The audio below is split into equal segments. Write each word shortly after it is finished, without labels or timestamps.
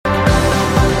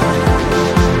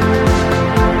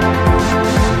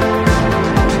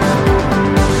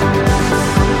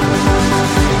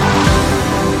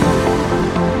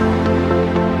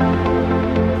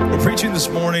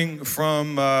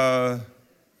from a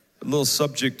little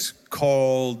subject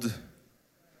called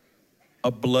a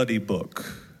bloody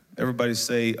book. Everybody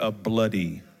say a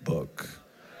bloody book.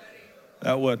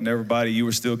 That wasn't everybody. You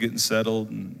were still getting settled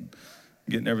and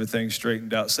getting everything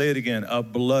straightened out. Say it again, a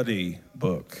bloody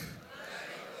book.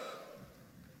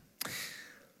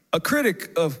 A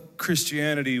critic of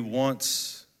Christianity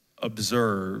once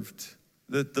observed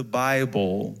that the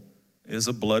Bible is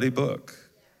a bloody book.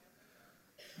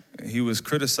 He was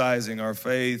criticizing our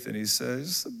faith, and he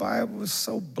says, the Bible is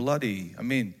so bloody. I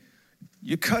mean,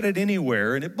 you cut it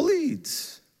anywhere and it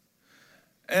bleeds.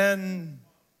 And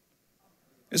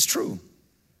it's true.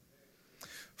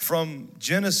 From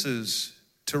Genesis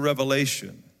to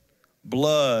Revelation,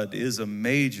 blood is a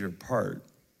major part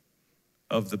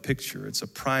of the picture. It's a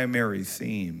primary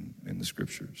theme in the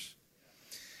scriptures.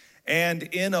 And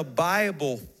in a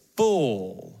Bible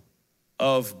full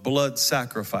of blood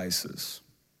sacrifices,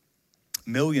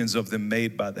 millions of them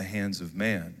made by the hands of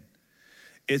man,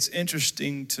 it's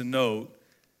interesting to note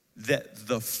that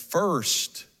the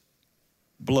first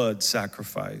blood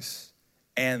sacrifice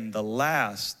and the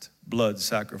last blood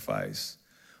sacrifice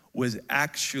was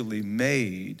actually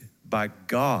made by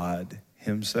God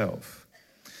himself.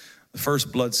 The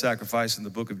first blood sacrifice in the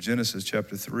book of Genesis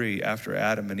chapter 3, after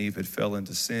Adam and Eve had fell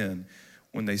into sin,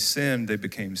 when they sinned, they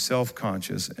became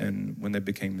self-conscious, and when they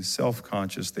became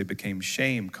self-conscious, they became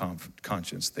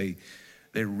shame-conscious. They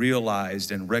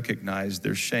realized and recognized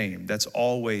their shame. That's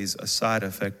always a side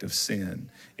effect of sin,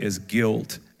 is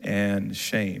guilt and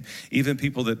shame. Even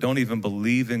people that don't even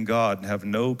believe in God and have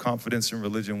no confidence in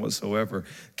religion whatsoever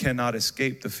cannot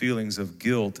escape the feelings of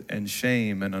guilt and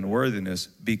shame and unworthiness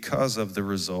because of the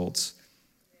results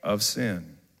of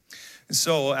sin. And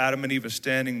so Adam and Eve are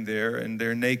standing there, and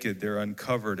they're naked, they're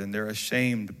uncovered, and they're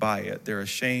ashamed by it. They're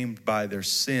ashamed by their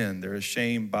sin. They're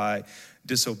ashamed by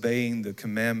disobeying the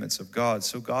commandments of God.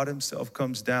 So God himself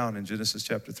comes down in Genesis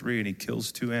chapter 3, and he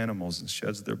kills 2 animals and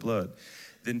sheds their blood.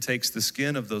 Then takes the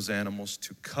skin of those animals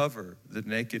to cover the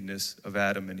nakedness of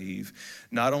Adam and Eve,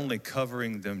 not only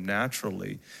covering them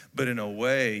naturally, but in a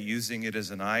way using it as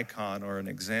an icon or an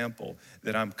example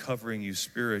that I'm covering you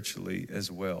spiritually as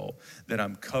well, that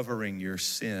I'm covering your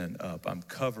sin up, I'm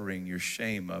covering your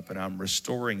shame up, and I'm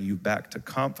restoring you back to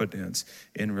confidence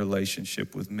in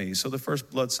relationship with me. So the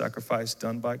first blood sacrifice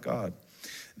done by God.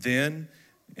 Then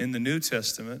in the New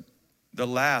Testament, the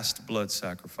last blood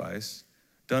sacrifice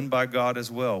done by God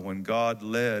as well, when God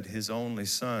led his only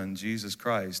son, Jesus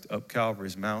Christ, up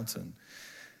Calvary's mountain.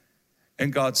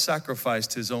 And God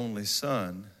sacrificed his only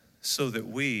son so that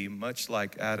we, much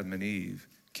like Adam and Eve,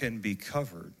 can be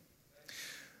covered.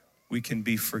 We can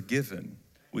be forgiven.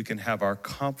 We can have our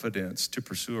confidence to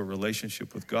pursue a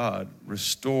relationship with God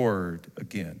restored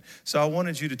again. So I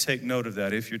wanted you to take note of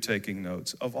that if you're taking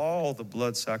notes. Of all the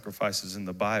blood sacrifices in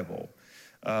the Bible,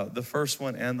 the first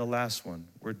one and the last one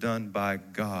were done by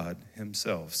God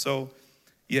himself. So,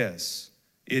 yes,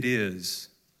 it is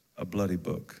a bloody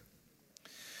book.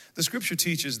 The scripture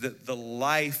teaches that the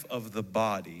life of the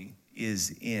body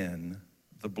is in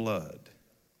the blood.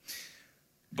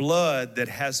 Blood that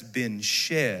has been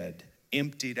shed,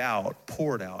 emptied out,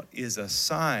 poured out, is a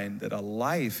sign that a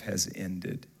life has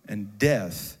ended and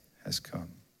death has come.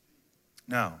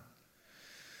 Now,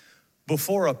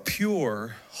 before a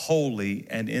pure, holy,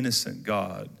 and innocent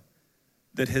God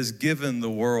that has given the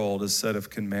world a set of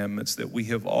commandments that we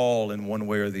have all in one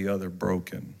way or the other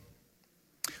broken.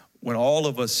 When all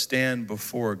of us stand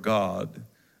before God,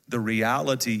 the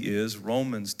reality is,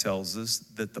 Romans tells us,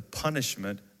 that the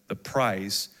punishment, the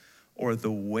price, or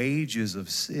the wages of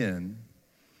sin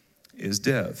is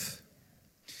death.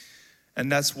 And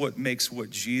that's what makes what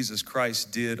Jesus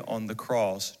Christ did on the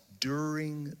cross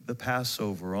during the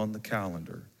Passover on the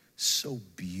calendar so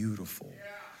beautiful,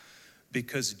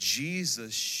 because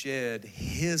Jesus shed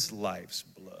his life's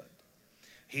blood.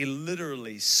 He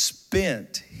literally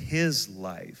spent his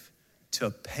life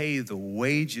to pay the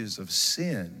wages of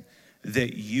sin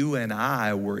that you and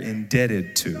I were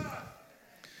indebted to.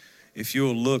 If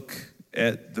you'll look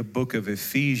at the book of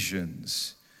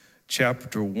Ephesians,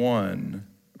 chapter 1,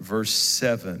 verse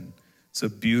 7, it's a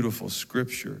beautiful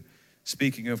scripture.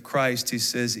 Speaking of Christ, he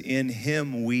says, in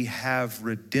him we have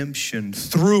redemption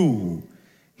through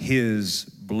his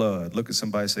blood. Look at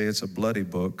somebody, say, it's a bloody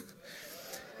book.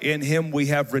 In him we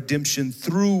have redemption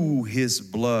through his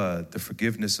blood, the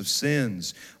forgiveness of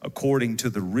sins, according to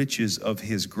the riches of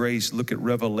his grace. Look at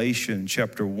Revelation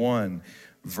chapter 1,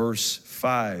 verse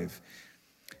 5.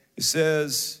 It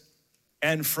says,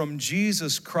 and from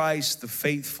Jesus Christ, the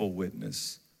faithful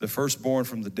witness, the firstborn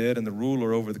from the dead and the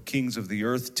ruler over the kings of the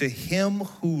earth, to him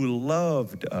who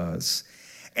loved us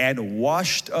and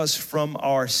washed us from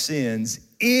our sins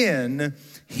in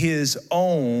his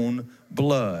own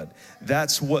blood.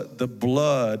 That's what the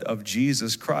blood of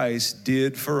Jesus Christ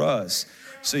did for us.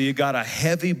 So you got a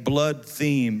heavy blood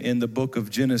theme in the book of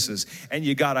Genesis, and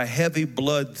you got a heavy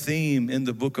blood theme in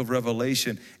the book of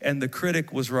Revelation. And the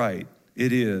critic was right.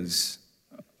 It is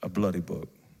a bloody book.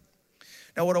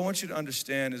 Now, what I want you to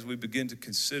understand as we begin to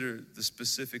consider the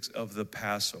specifics of the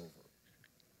Passover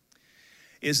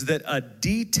is that a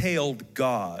detailed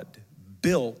God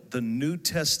built the New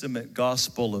Testament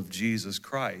gospel of Jesus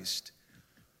Christ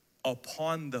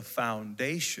upon the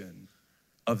foundation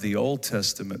of the Old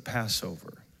Testament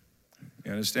Passover.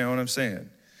 You understand what I'm saying?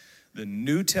 The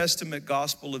New Testament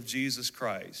gospel of Jesus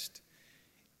Christ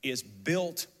is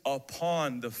built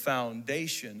upon the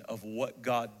foundation of what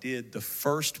God did the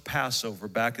first Passover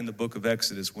back in the book of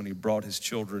Exodus when he brought his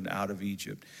children out of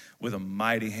Egypt with a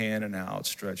mighty hand and an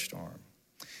outstretched arm.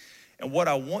 And what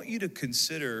I want you to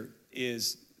consider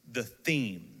is the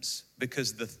themes,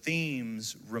 because the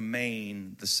themes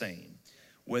remain the same.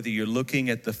 Whether you're looking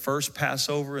at the first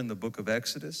Passover in the book of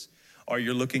Exodus, or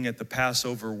you're looking at the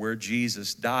Passover where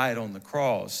Jesus died on the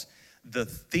cross, the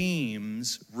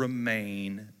themes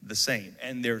remain the same.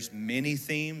 And there's many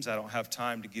themes. I don't have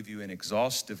time to give you an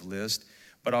exhaustive list,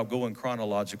 but I'll go in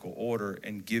chronological order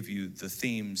and give you the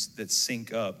themes that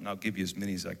sync up, and I'll give you as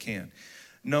many as I can.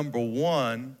 Number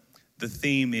one, the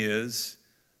theme is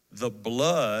the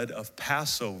blood of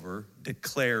Passover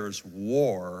declares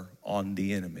war on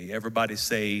the enemy. Everybody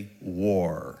say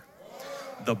war.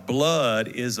 The blood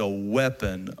is a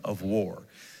weapon of war.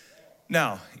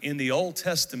 Now, in the Old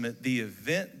Testament, the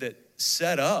event that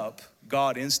set up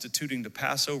God instituting the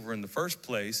Passover in the first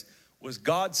place was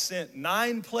God sent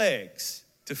 9 plagues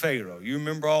to Pharaoh. You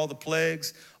remember all the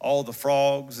plagues? All the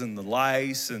frogs and the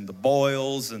lice and the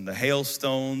boils and the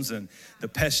hailstones and the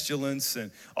pestilence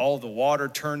and all the water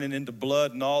turning into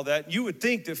blood and all that. You would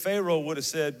think that Pharaoh would have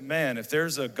said, man, if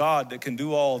there's a God that can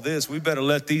do all this, we better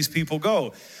let these people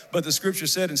go. But the scripture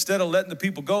said instead of letting the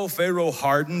people go, Pharaoh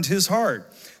hardened his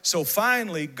heart. So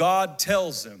finally, God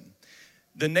tells him,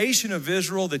 the nation of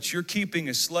Israel that you're keeping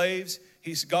as slaves,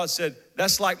 God said,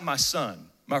 that's like my son,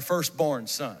 my firstborn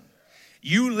son.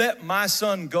 You let my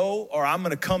son go or I'm going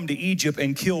to come to Egypt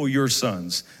and kill your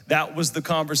sons. That was the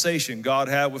conversation God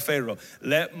had with Pharaoh.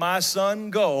 Let my son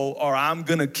go or I'm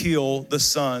going to kill the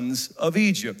sons of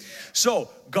Egypt. So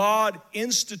God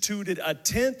instituted a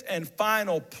 10th and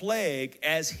final plague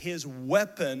as his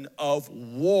weapon of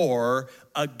war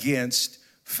against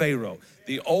Pharaoh.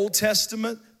 The Old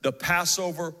Testament, the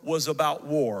Passover was about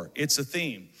war. It's a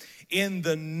theme. In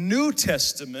the New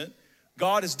Testament,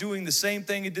 God is doing the same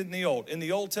thing he did in the Old. In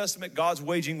the Old Testament, God's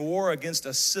waging war against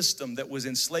a system that was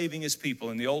enslaving his people.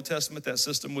 In the Old Testament, that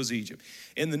system was Egypt.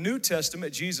 In the New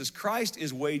Testament, Jesus Christ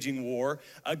is waging war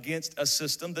against a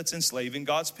system that's enslaving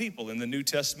God's people. In the New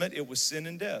Testament, it was sin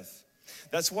and death.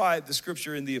 That's why the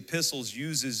scripture in the epistles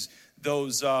uses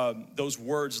those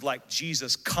words like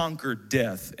Jesus conquered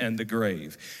death and the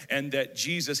grave, and that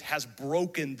Jesus has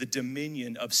broken the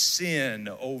dominion of sin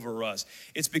over us.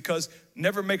 It's because,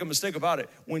 never make a mistake about it,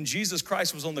 when Jesus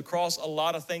Christ was on the cross, a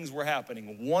lot of things were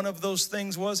happening. One of those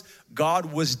things was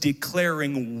God was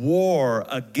declaring war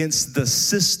against the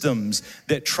systems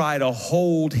that try to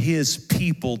hold his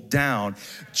people down,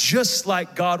 just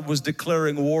like God was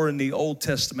declaring war in the Old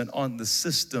Testament on the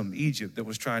system, Egypt, that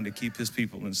was trying to keep his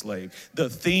people enslaved. The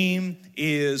theme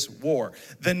is war.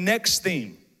 The next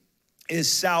theme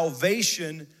is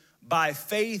salvation by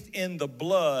faith in the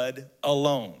blood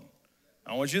alone.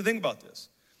 I want you to think about this.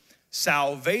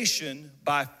 Salvation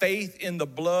by faith in the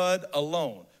blood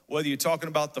alone. Whether you're talking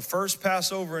about the first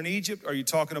Passover in Egypt or you're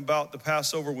talking about the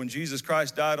Passover when Jesus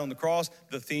Christ died on the cross,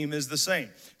 the theme is the same.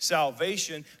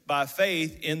 Salvation by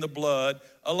faith in the blood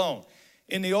alone.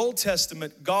 In the Old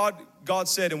Testament, God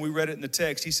said, and we read it in the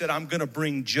text, he said, I'm going to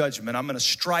bring judgment. I'm going to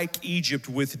strike Egypt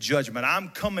with judgment. I'm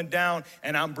coming down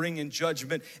and I'm bringing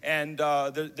judgment, and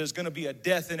there's going to be a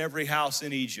death in every house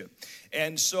in Egypt.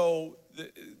 And so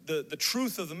the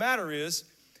truth of the matter is,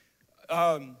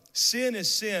 sin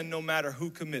is sin no matter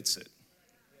who commits it.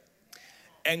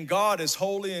 And God is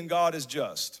holy and God is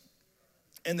just.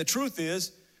 And the truth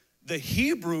is, the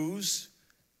Hebrews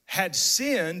had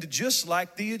sinned just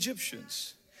like the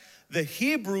Egyptians. The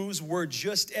Hebrews were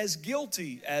just as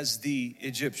guilty as the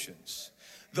Egyptians.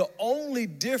 The only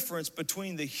difference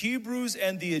between the Hebrews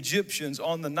and the Egyptians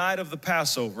on the night of the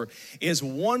Passover is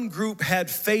one group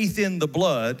had faith in the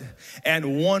blood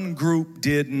and one group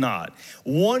did not.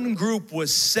 One group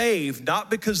was saved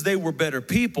not because they were better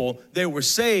people, they were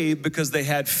saved because they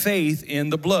had faith in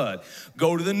the blood.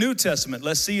 Go to the New Testament.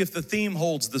 Let's see if the theme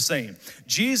holds the same.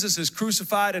 Jesus is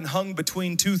crucified and hung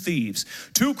between two thieves,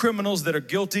 two criminals that are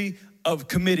guilty of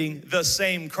committing the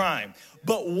same crime.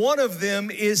 But one of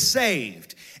them is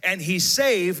saved. And he's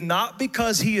saved not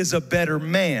because he is a better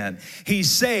man. He's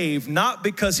saved not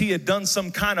because he had done some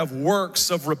kind of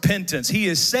works of repentance. He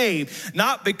is saved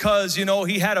not because,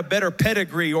 he had a better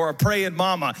pedigree or a praying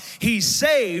mama. He's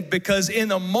saved because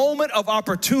in a moment of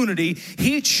opportunity,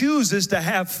 he chooses to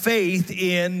have faith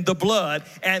in the blood.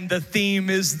 And the theme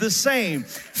is the same.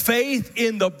 Faith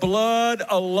in the blood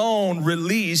alone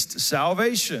released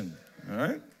salvation. All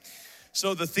right?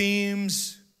 So the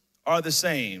themes are the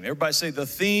same. Everybody say the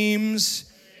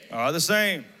themes are the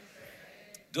same.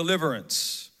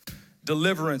 Deliverance.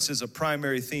 Deliverance is a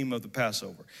primary theme of the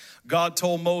Passover. God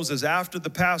told Moses, after the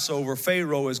Passover,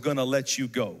 Pharaoh is going to let you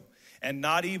go. And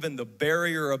not even the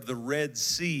barrier of the Red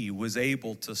Sea was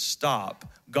able to stop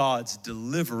God's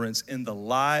deliverance in the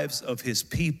lives of his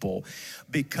people,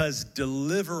 because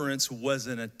deliverance was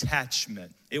an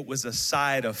attachment. It was a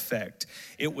side effect.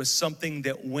 It was something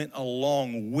that went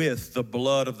along with the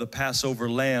blood of the Passover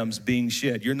lambs being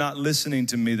shed. You're not listening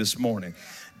to me this morning.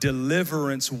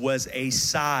 Deliverance was a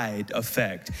side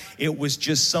effect. It was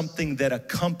just something that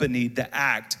accompanied the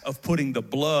act of putting the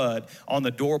blood on the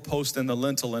doorpost and the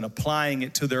lintel and applying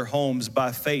it to their homes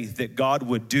by faith that God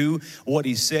would do what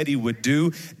he said he would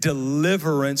do.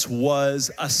 Deliverance was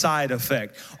a side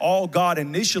effect. All God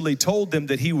initially told them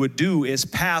that he would do is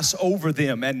pass over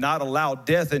them and not allow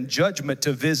death and judgment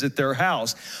to visit their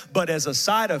house. But as a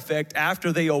side effect,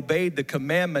 after they obeyed the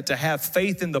commandment to have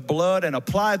faith in the blood and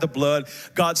apply the blood,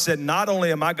 God said, not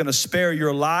only am I going to spare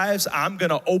your lives, I'm going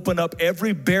to open up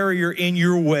every barrier in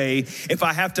your way. If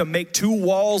I have to make two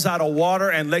walls out of water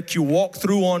and let you walk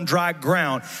through on dry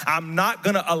ground, I'm not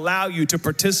going to allow you to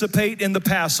participate in the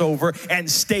Passover and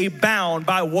stay bound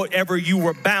by whatever you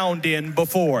were bound in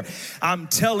before. I'm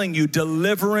telling you,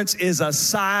 deliverance is a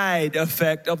side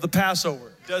effect of the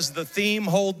Passover. Does the theme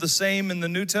hold the same in the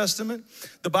New Testament?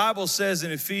 The Bible says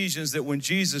in Ephesians that when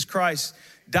Jesus Christ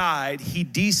died, he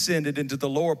descended into the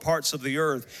lower parts of the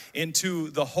earth, into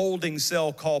the holding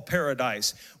cell called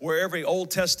paradise, where every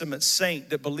Old Testament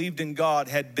saint that believed in God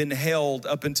had been held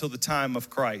up until the time of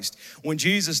Christ. When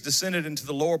Jesus descended into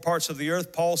the lower parts of the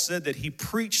earth, Paul said that he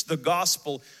preached the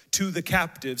gospel to the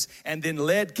captives and then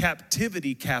led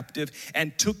captivity captive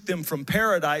and took them from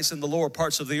paradise in the lower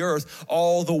parts of the earth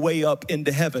all the way up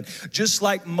into heaven. Just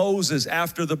like Moses,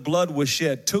 after the blood was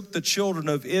shed, took the children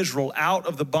of Israel out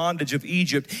of the bondage of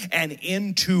Egypt and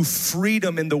into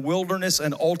freedom in the wilderness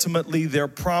and ultimately their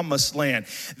promised land.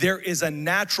 There is a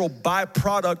natural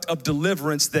byproduct of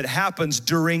deliverance that happens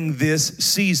during this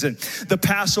season. The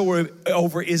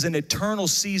Passover is an eternal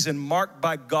season marked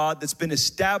by God that's been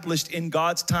established in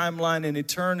God's timeline in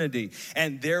eternity.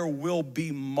 And there will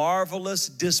be marvelous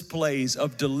displays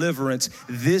of deliverance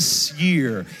this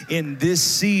year in this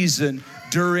season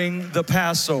during the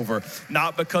Passover.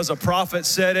 Not because a prophet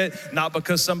said it, not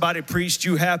because somebody preached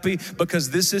you happy, because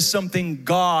this is something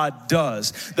God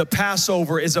does. The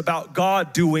Passover is about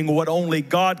God doing what only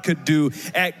God could do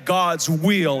at God's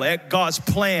will, at God's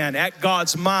plan, at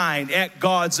God's mind, at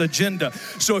God's agenda.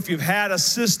 So if you've had a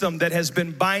system that has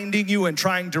been binding you and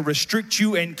trying to restrict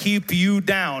you and keep you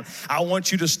down, I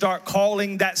want you to start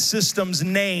calling that system's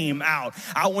name out.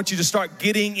 I want you to start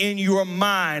getting in your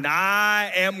mind,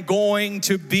 I am going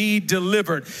to be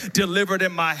delivered. Delivered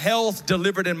in my health,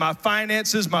 delivered in my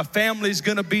finances. My family's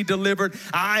going to be delivered.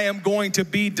 I am going to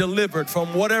be delivered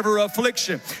from whatever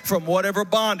affliction, from whatever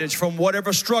bondage, from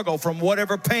whatever struggle, from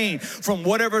whatever pain, from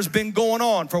whatever's been going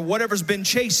on, from whatever's been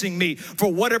chasing me,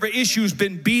 for whatever issue's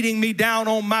been beating me down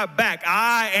on my back.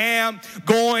 I am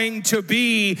going to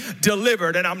be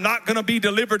delivered. And I'm not going to be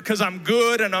delivered because I'm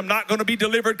good, and I'm not going to be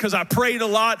delivered because I prayed a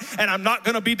lot, and I'm not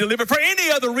going to be delivered for any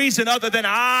other reason other than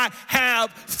I have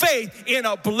faith in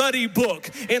a bloody book,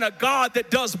 in a God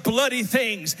that does bloody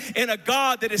things, in a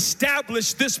God that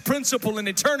established this principle in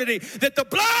eternity, that the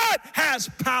blood has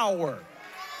power.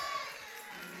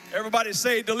 Everybody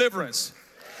say deliverance.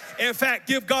 In fact,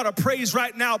 give God a praise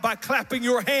right now by clapping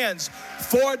your hands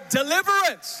for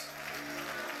deliverance.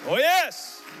 Oh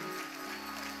yes.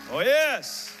 Oh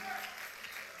yes.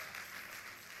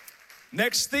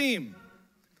 Next theme,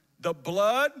 the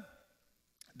blood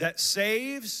that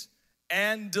saves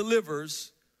and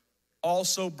delivers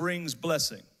also brings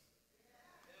blessing.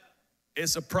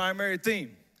 It's a primary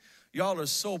theme. Y'all are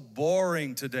so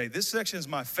boring today. This section is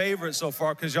my favorite so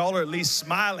far because y'all are at least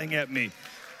smiling at me.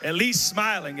 At least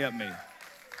smiling at me.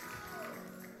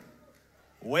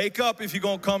 Wake up if you're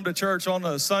going to come to church on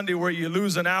a Sunday where you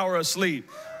lose an hour of sleep.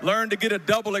 Learn to get a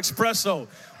double espresso.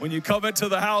 When you come into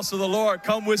the house of the Lord,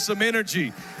 come with some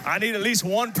energy. I need at least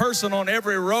one person on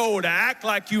every row to act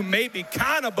like you maybe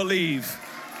kind of believe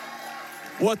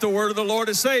what the word of the Lord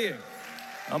is saying.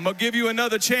 I'm going to give you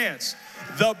another chance.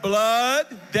 The blood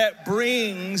that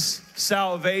brings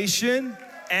salvation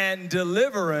and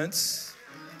deliverance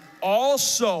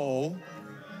also,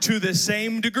 to the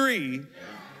same degree,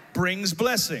 brings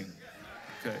blessing.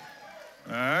 Okay.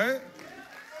 All right.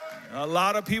 A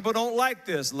lot of people don't like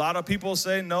this. A lot of people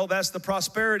say, no, that's the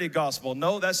prosperity gospel.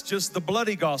 No, that's just the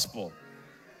bloody gospel.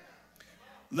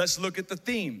 Let's look at the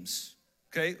themes.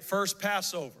 Okay. First,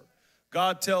 Passover.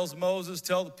 God tells Moses,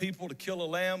 tell the people to kill a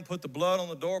lamb, put the blood on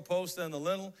the doorpost and the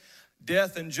lintel.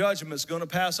 Death and judgment is going to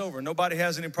pass over. Nobody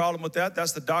has any problem with that.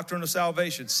 That's the doctrine of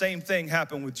salvation. Same thing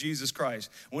happened with Jesus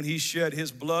Christ. When he shed his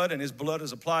blood and his blood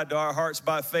is applied to our hearts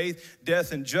by faith,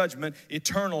 death and judgment,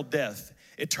 eternal death,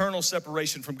 eternal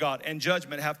separation from God, and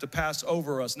judgment have to pass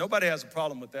over us. Nobody has a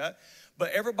problem with that.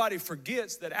 But everybody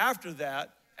forgets that after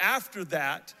that,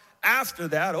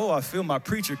 oh, I feel my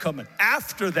preacher coming.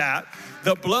 After that,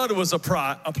 the blood was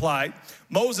applied.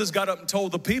 Moses got up and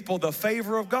told the people, the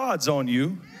favor of God's on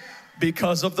you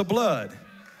because of the blood.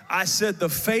 I said, the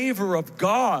favor of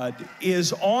God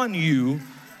is on you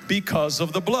because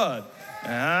of the blood.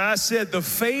 And I said, the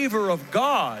favor of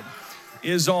God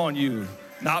is on you,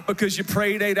 not because you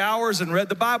prayed 8 hours and read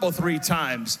the Bible 3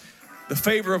 times. The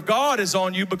favor of God is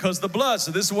on you because of the blood.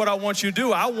 So this is what I want you to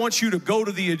do. I want you to go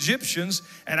to the Egyptians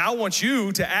and I want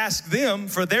you to ask them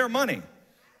for their money.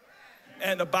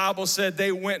 And the Bible said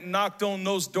they went and knocked on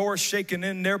those doors shaking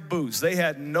in their boots. They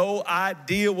had no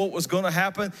idea what was going to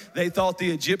happen. They thought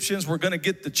the Egyptians were going to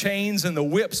get the chains and the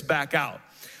whips back out.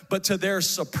 But to their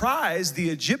surprise, the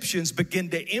Egyptians began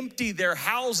to empty their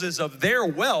houses of their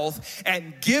wealth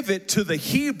and give it to the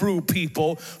Hebrew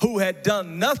people who had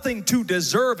done nothing to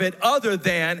deserve it other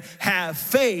than have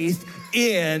faith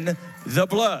in the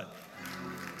blood.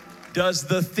 Does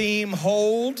the theme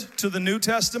hold to the New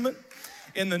Testament?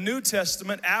 In the New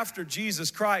Testament, after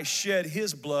Jesus Christ shed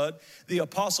his blood, the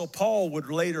Apostle Paul would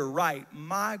later write,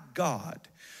 my God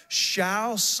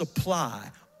shall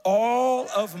supply all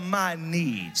of my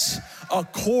needs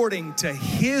according to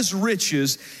his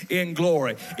riches in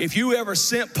glory. If you ever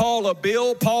sent Paul a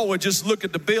bill, Paul would just look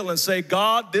at the bill and say,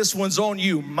 God, this one's on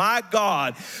you. My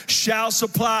God shall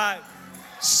supply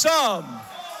some,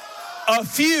 a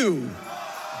few,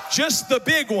 just the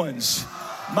big ones.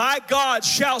 My God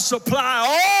shall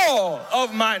supply all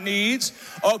of my needs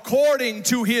according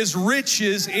to his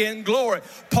riches in glory.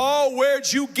 Paul,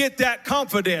 where'd you get that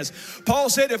confidence? Paul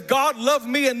said, if God loved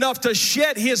me enough to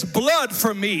shed his blood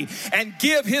for me and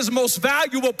give his most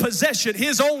valuable possession,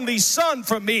 his only son,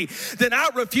 for me, then I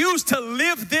refuse to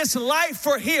live this life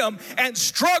for him and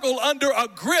struggle under a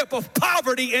grip of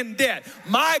poverty and debt.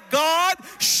 My God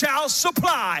shall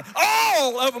supply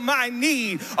all of my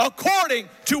need according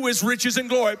to his riches and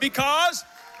glory, because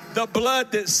the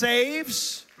blood that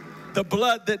saves, the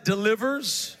blood that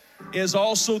delivers, is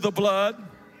also the blood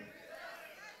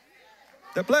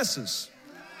that blesses.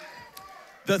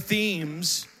 The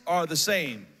themes are the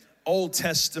same, Old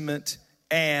Testament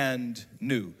and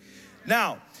New.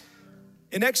 Now,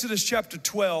 in Exodus chapter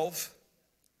 12,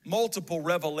 multiple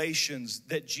revelations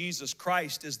that Jesus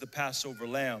Christ is the Passover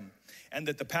lamb, and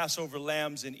that the Passover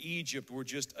lambs in Egypt were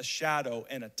just a shadow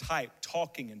and a type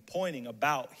talking and pointing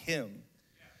about him.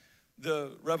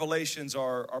 The revelations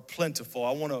are plentiful.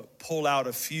 I want to pull out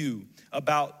a few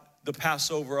about the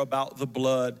Passover, about the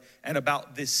blood, and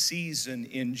about this season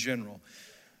in general.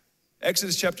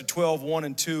 Exodus chapter 12, 1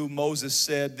 and 2, Moses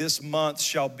said, this month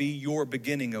shall be your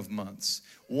beginning of months.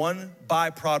 One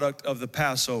byproduct of the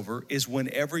Passover is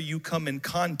whenever you come in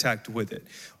contact with it,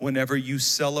 whenever you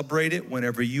celebrate it,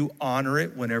 whenever you honor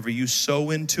it, whenever you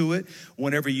sow into it,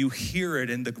 whenever you hear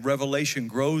it and the revelation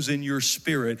grows in your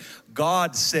spirit,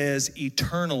 God says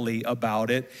eternally about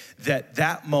it that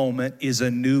that moment is a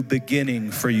new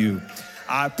beginning for you.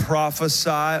 I prophesy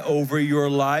over your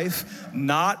life,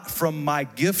 not from my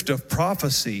gift of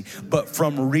prophecy, but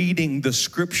from reading the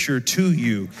scripture to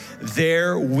you.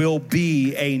 There will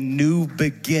be a new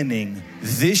beginning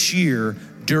this year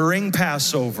during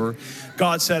Passover,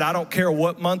 God said, I don't care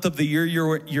what month of the year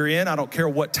you're in. I don't care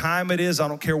what time it is. I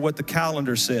don't care what the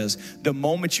calendar says. The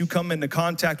moment you come into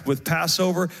contact with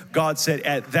Passover, God said,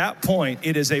 at that point,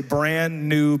 it is a brand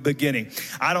new beginning.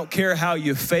 I don't care how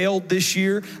you failed this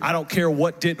year. I don't care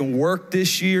what didn't work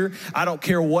this year. I don't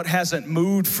care what hasn't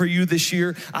moved for you this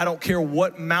year. I don't care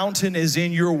what mountain is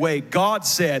in your way. God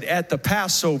said at the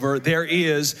Passover, there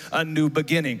is a new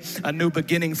beginning. A new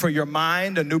beginning for your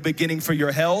mind, a new beginning for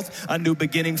your health, a new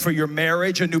beginning for your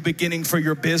marriage, a new beginning for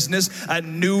your business, a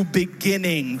new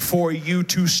beginning for you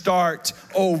to start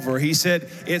over. He said,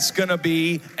 it's going to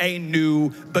be a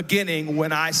new beginning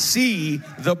when I see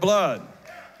the blood.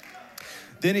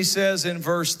 Then he says in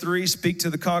verse 3, speak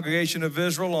to the congregation of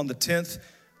Israel on the 10th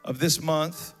of this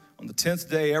month. On the 10th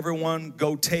day, everyone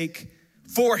go take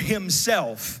for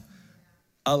himself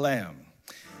a lamb.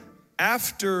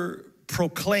 After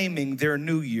proclaiming their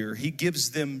new year, he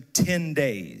gives them 10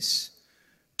 days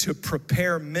to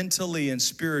prepare mentally and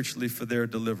spiritually for their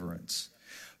deliverance.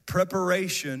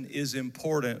 Preparation is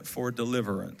important for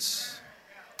deliverance.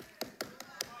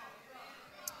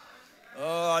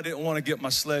 Oh, I didn't want to get my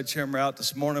sledgehammer out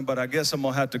this morning, but I guess I'm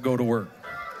going to have to go to work.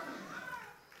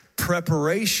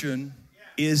 Preparation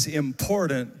is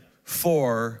important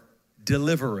for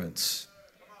deliverance.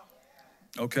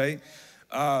 Okay?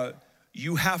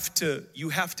 You have to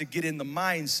get in the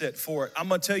mindset for it. I'm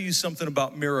going to tell you something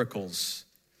about miracles.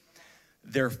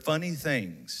 They're funny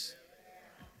things.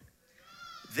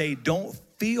 They don't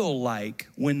feel like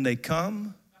when they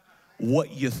come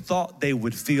what you thought they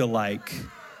would feel like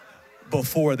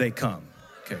before they come.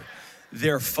 Okay.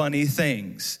 They're funny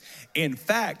things. In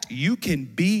fact, you can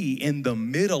be in the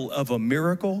middle of a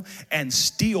miracle and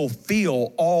still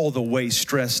feel all the way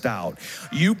stressed out.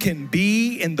 You can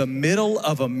be in the middle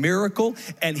of a miracle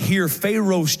and hear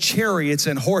Pharaoh's chariots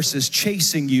and horses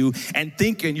chasing you and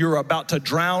thinking you're about to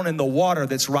drown in the water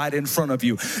that's right in front of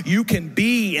you. You can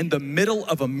be in the middle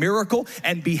of a miracle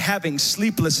and be having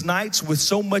sleepless nights with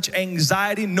so much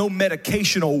anxiety, no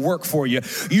medication will work for you.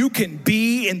 You can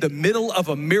be in the middle of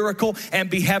a miracle and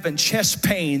be having chest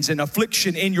pains and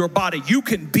affliction in your body. You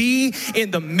can be in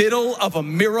the middle of a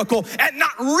miracle and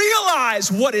not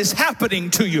realize what is happening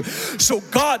to you. So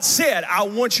God said, I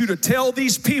want you to tell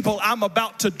these people I'm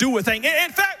about to do a thing.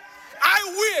 In fact,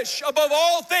 I wish above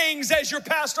all things as your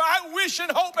pastor, I wish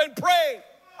and hope and pray.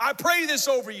 I pray this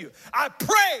over you. I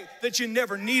pray that you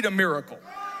never need a miracle.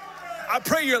 I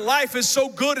pray your life is so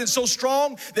good and so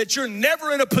strong that you're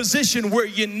never in a position where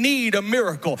you need a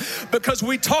miracle. Because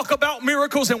we talk about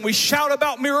miracles and we shout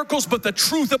about miracles, but the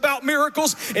truth about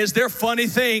miracles is they're funny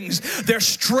things. They're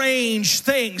strange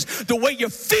things. The way you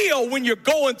feel when you're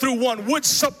going through one would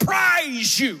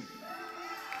surprise you.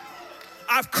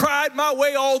 I've cried my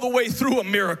way all the way through a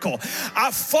miracle.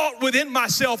 I've fought within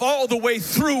myself all the way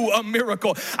through a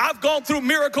miracle. I've gone through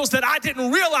miracles that I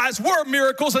didn't realize were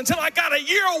miracles until I got a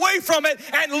year away from it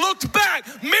and looked back.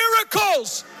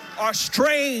 Miracles are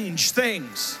strange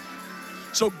things.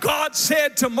 So God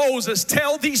said to Moses,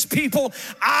 tell these people,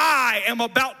 I am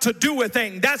about to do a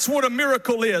thing. That's what a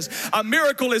miracle is. A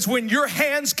miracle is when your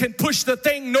hands can push the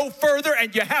thing no further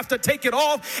and you have to take it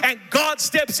off and God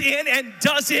steps in and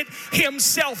does it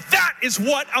himself. That is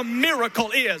what a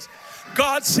miracle is.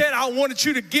 God said, I wanted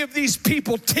you to give these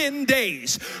people 10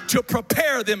 days to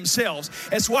prepare themselves.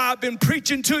 It's why I've been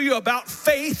preaching to you about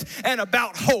faith and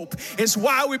about hope. It's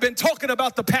why we've been talking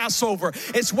about the Passover.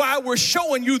 It's why we're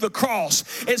showing you the cross.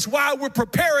 It's why we're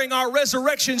preparing our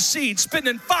resurrection seed,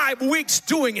 spending 5 weeks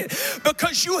doing it.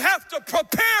 Because you have to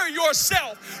prepare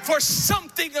yourself for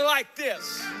something like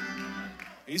this.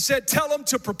 He said, tell them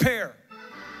to prepare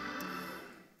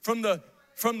from the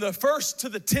 1st to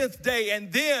the 10th day,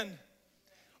 and then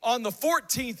on the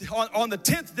 14th, on the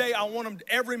 10th day, I want them,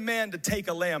 every man to take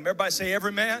a lamb. Everybody say,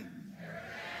 every man,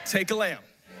 take a lamb.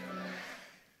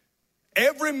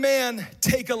 Every man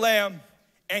take a lamb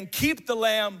and keep the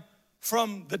lamb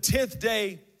from the 10th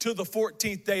day to the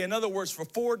 14th day. In other words, for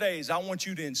 4 days, I want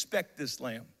you to inspect this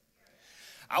lamb.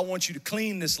 I want you to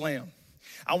clean this lamb.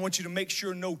 I want you to make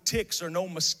sure no ticks or no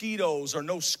mosquitoes or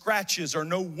no scratches or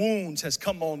no wounds has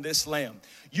come on this lamb.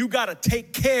 You got to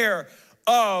take care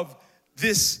of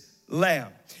this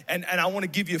lamb. And I want to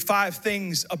give you 5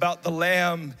 things about the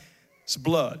lamb's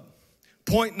blood.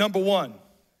 Point number 1,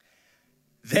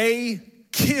 they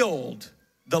killed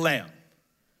the lamb.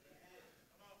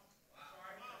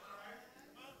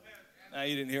 Now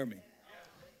you didn't hear me.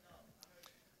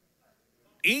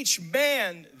 Each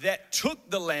man that took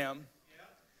the lamb,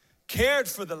 cared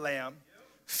for the lamb,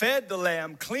 fed the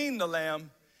lamb, cleaned the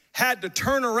lamb, had to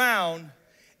turn around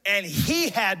and he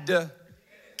had to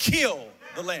kill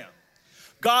the lamb.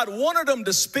 God wanted them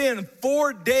to spend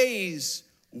 4 days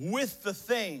with the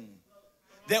thing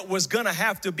that was gonna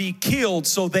have to be killed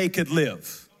so they could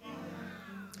live.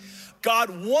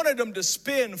 God wanted them to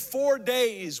spend 4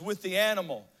 days with the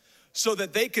animal so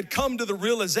that they could come to the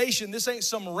realization this ain't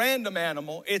some random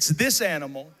animal, it's this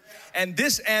animal. And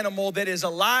this animal that is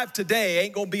alive today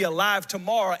ain't gonna be alive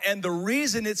tomorrow. And the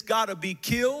reason it's gotta be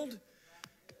killed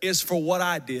is for what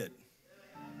I did.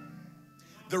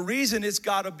 The reason it's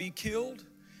gotta be killed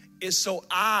is so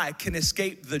I can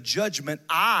escape the judgment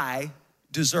I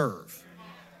deserve.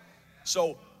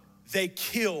 So they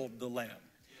killed the lamb.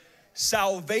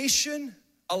 Salvation,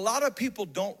 a lot of people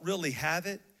don't really have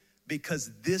it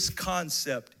because this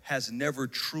concept has never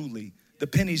truly, the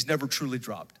penny's never truly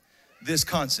dropped. This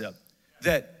concept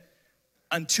that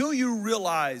until you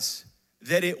realize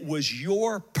that it was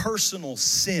your personal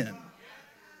sin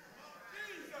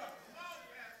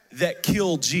that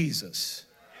killed Jesus.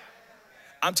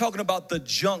 I'm talking about the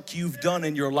junk you've done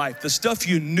in your life, the stuff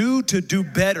you knew to do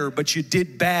better, but you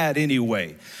did bad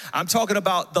anyway. I'm talking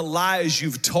about the lies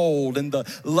you've told and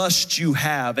the lust you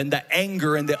have and the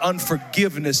anger and the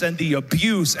unforgiveness and the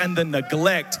abuse and the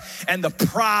neglect and the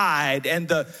pride and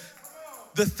the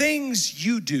things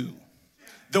you do,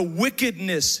 the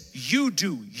wickedness you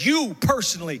do, you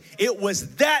personally. It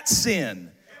was that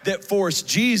sin that forced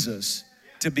Jesus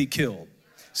to be killed.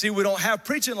 See, we don't have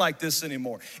preaching like this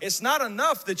anymore. It's not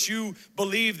enough that you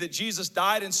believe that Jesus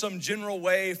died in some general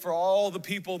way for all the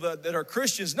people that are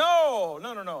Christians. No.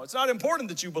 It's not important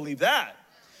that you believe that.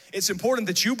 It's important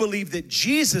that you believe that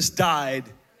Jesus died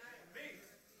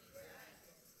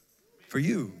for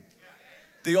you.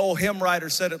 The old hymn writer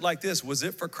said it like this: was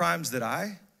it for crimes that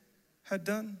I had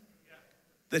done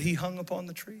that he hung upon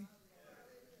the tree?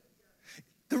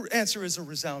 The answer is a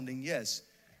resounding yes.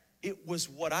 It was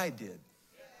what I did.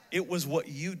 It was what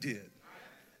you did.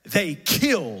 They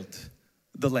killed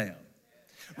the lamb.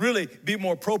 Really, be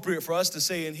more appropriate for us to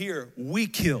say in here, we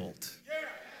killed.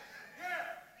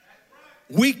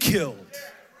 We killed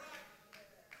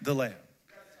the lamb.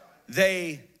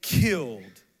 They killed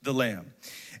the lamb.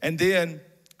 And then,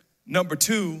 number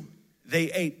 2,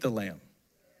 they ate the lamb.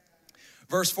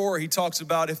 Verse 4, he talks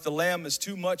about if the lamb is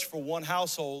too much for one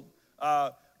household,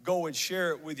 go and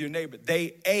share it with your neighbor.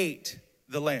 They ate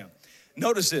the lamb.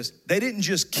 Notice this, they didn't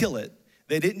just kill it.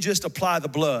 They didn't just apply the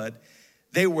blood.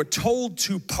 They were told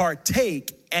to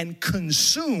partake and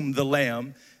consume the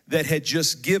lamb that had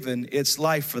just given its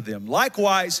life for them.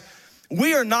 Likewise,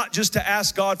 we are not just to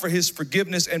ask God for his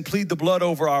forgiveness and plead the blood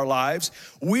over our lives.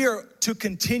 We are to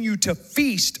continue to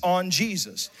feast on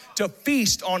Jesus, to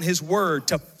feast on his word,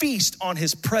 to feast on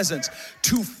his presence,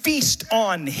 to feast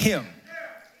on him.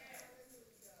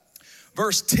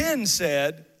 Verse 10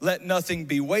 said, let nothing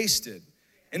be wasted.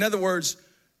 In other words,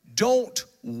 don't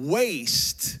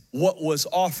waste what was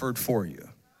offered for you.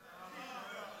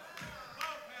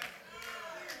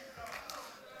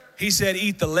 He said,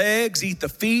 eat the legs, eat the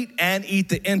feet, and eat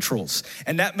the entrails.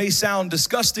 And that may sound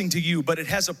disgusting to you, but it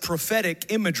has a prophetic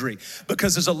imagery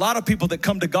because there's a lot of people that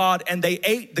come to God and they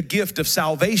ate the gift of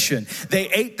salvation. They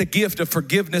ate the gift of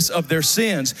forgiveness of their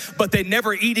sins, but they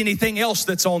never eat anything else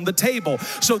that's on the table.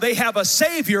 So they have a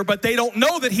Savior, but they don't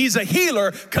know that he's a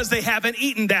healer because they haven't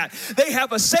eaten that. They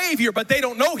have a Savior, but they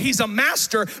don't know he's a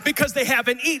master because they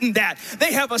haven't eaten that.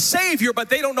 They have a Savior, but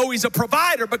they don't know he's a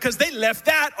provider because they left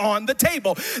that on the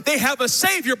table. They have a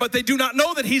Savior, but they do not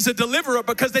know that he's a deliverer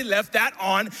because they left that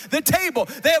on the table.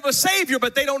 They have a Savior,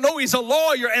 but they don't know he's a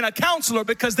lawyer and a counselor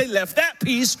because they left that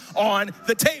piece on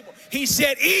the table. He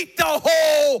said, eat the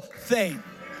whole thing.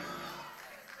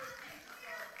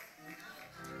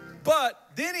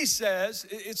 But then he says,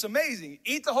 it's amazing,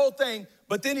 eat the whole thing,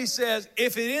 but then he says,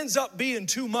 if it ends up being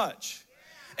too much,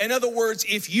 in other words,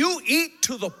 if you eat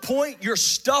to the point you're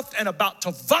stuffed and about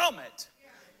to vomit,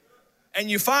 and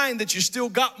you find that you still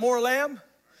got more lamb,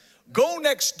 go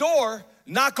next door,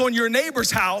 knock on your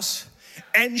neighbor's house,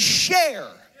 and share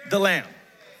the lamb.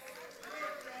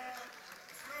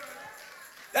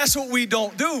 That's what we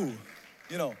don't do.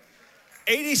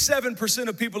 87%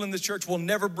 of people in this church will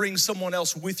never bring someone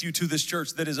else with you to this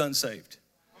church that is unsaved.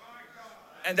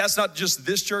 And that's not just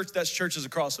this church, that's churches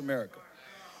across America.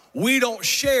 We don't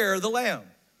share the lamb.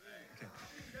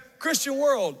 Christian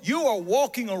world, you are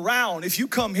walking around. If you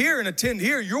come here and attend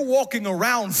here, you're walking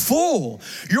around full.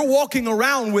 You're walking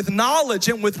around with knowledge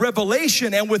and with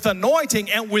revelation and with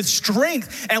anointing and with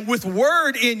strength and with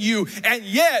word in you. And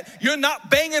yet you're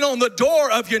not banging on the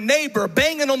door of your neighbor,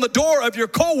 banging on the door of your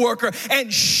coworker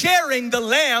and sharing the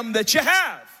lamb that you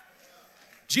have.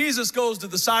 Jesus goes to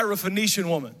the Syrophoenician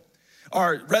woman.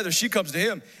 Or rather, she comes to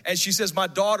him and she says, my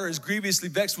daughter is grievously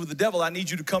vexed with the devil. I need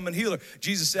you to come and heal her.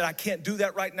 Jesus said, I can't do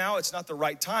that right now. It's not the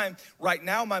right time. Right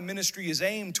now, my ministry is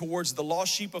aimed towards the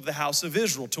lost sheep of the house of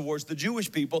Israel, towards the Jewish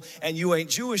people. And you ain't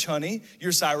Jewish, honey.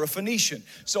 You're Syrophoenician.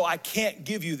 So I can't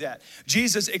give you that.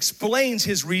 Jesus explains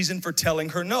his reason for telling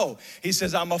her no. He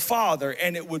says, I'm a father,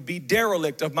 and it would be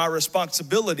derelict of my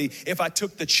responsibility if I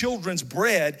took the children's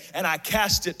bread and I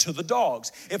cast it to the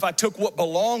dogs. If I took what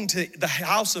belonged to the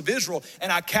house of Israel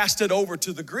and I cast it over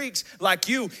to the Greeks like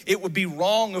you, it would be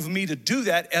wrong of me to do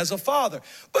that as a father.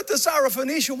 But the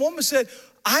Syrophoenician woman said,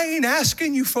 I ain't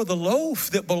asking you for the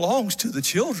loaf that belongs to the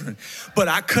children,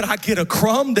 but could I get a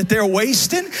crumb that they're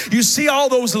wasting? You see all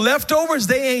those leftovers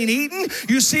they ain't eating?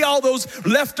 You see all those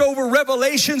leftover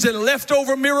revelations and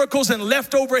leftover miracles and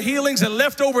leftover healings and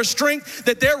leftover strength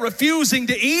that they're refusing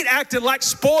to eat, acting like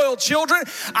spoiled children?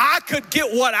 I could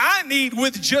get what I need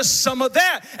with just some of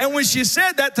that. And when she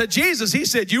said that to Jesus, he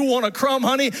said, you want a crumb,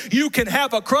 honey? You can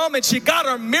have a crumb. And she got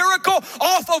her miracle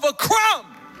off of a crumb.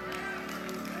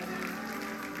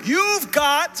 You've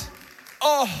got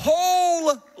a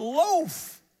whole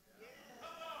loaf.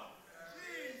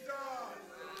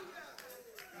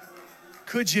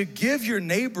 Could you give your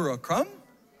neighbor a crumb?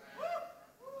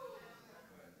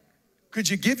 Could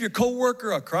you give your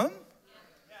coworker a crumb?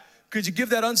 Could you give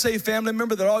that unsaved family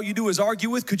member that all you do is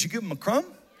argue with, could you give them a crumb?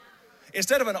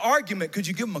 Instead of an argument, could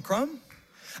you give them a crumb?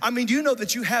 I mean, do you know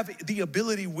that you have the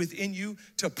ability within you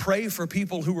to pray for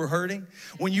people who are hurting?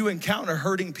 When you encounter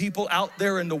hurting people out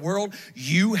there in the world,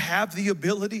 you have the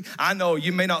ability. I know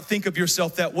you may not think of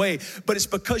yourself that way, but it's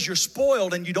because you're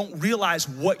spoiled and you don't realize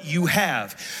what you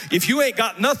have. If you ain't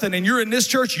got nothing and you're in this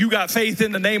church, you got faith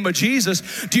in the name of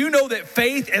Jesus. Do you know that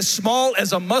faith as small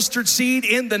as a mustard seed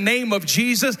in the name of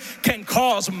Jesus can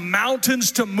cause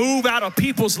mountains to move out of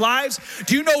people's lives?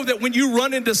 Do you know that when you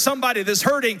run into somebody that's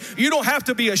hurting, you don't have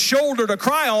to be a shoulder to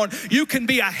cry on. You can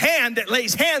be a hand that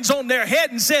lays hands on their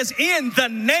head and says, in the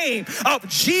name of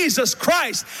Jesus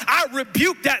Christ, I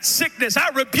rebuke that sickness. I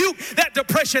rebuke that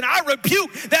depression. I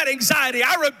rebuke that anxiety.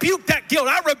 I rebuke that guilt.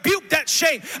 I rebuke that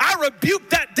shame. I rebuke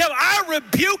that devil. I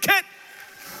rebuke it.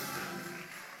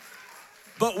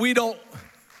 But we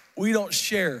don't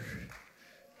share.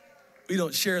 We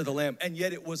don't share the lamb. And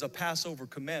yet it was a Passover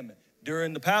commandment.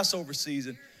 During the Passover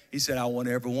season, he said, I want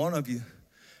every one of you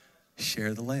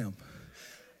share the lamb.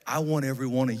 I want every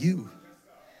one of you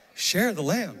share the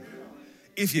lamb.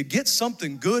 If you get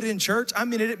something good in church, I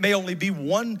mean, it may only be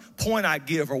one point I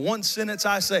give or one sentence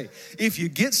I say. If you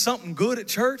get something good at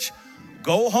church,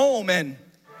 go home and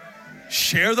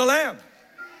share the lamb.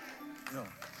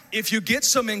 If you get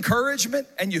some encouragement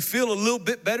and you feel a little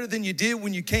bit better than you did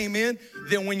when you came in,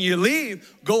 then when you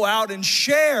leave, go out and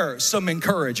share some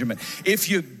encouragement. If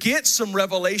you get some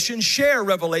revelation, share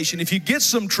revelation. If you get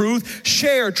some truth,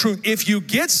 share truth. If you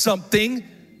get something,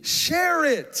 share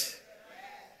it.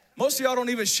 Most of y'all don't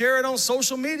even share it on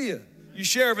social media. You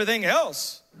share everything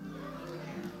else.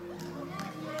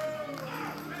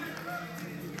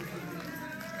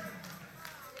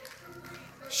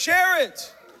 Share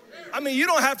it. I mean, you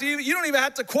don't even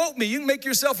have to quote me. You can make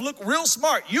yourself look real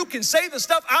smart. You can say the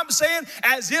stuff I'm saying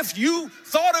as if you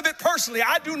thought of it personally.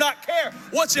 I do not care.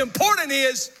 What's important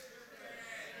is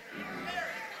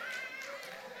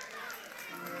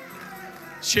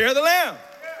share the lamb.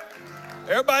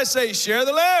 Everybody say, share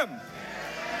the lamb.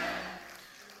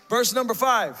 Verse number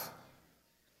 5.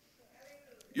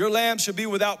 Your lamb shall be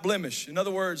without blemish. In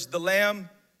other words, the lamb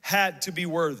had to be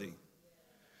worthy.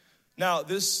 Now,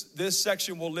 this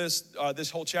section will list,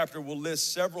 this whole chapter will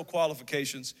list several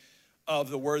qualifications of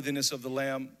the worthiness of the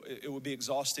lamb. It would be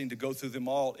exhausting to go through them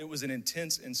all. It was an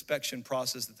intense inspection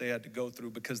process that they had to go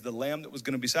through because the lamb that was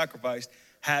going to be sacrificed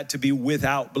had to be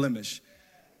without blemish,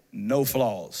 no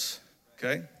flaws,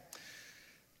 okay?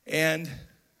 And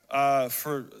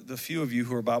for the few of you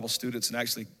who are Bible students and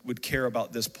actually would care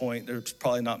about this point, there's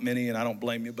probably not many, and I don't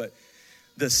blame you, but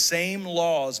the same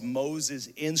laws Moses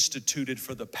instituted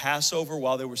for the Passover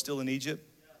while they were still in Egypt,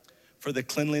 for the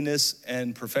cleanliness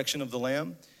and perfection of the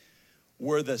lamb,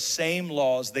 were the same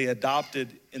laws they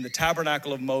adopted in the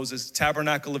tabernacle of Moses,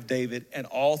 tabernacle of David, and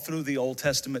all through the Old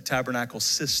Testament tabernacle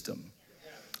system.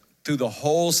 Through the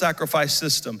whole sacrifice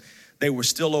system, they were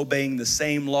still obeying the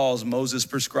same laws Moses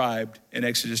prescribed in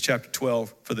Exodus chapter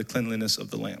 12 for the cleanliness of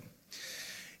the lamb.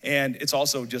 And it's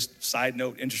also just side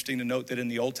note, interesting to note that in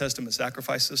the Old Testament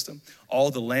sacrifice system,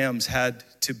 all the lambs had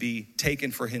to be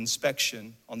taken for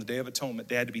inspection on the Day of Atonement.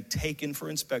 They had to be taken for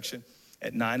inspection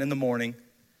at 9 a.m.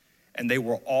 And they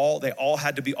all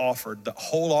had to be offered. The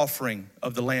whole offering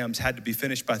of the lambs had to be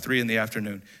finished by 3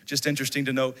 p.m. Just interesting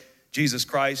to note, Jesus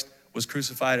Christ was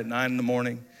crucified at 9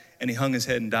 a.m. and he hung his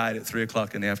head and died at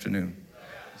 3:00 in the afternoon.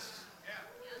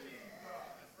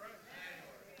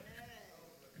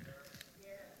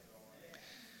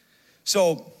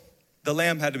 So the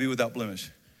lamb had to be without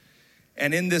blemish.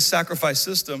 And in this sacrifice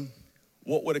system,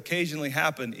 what would occasionally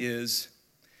happen is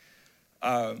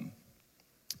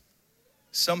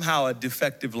somehow a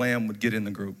defective lamb would get in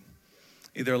the group.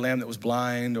 Either a lamb that was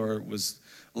blind or was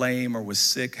lame or was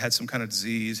sick, had some kind of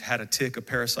disease, had a tick, a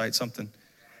parasite, something.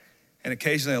 And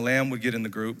occasionally a lamb would get in the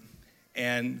group.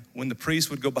 And when the priest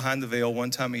would go behind the veil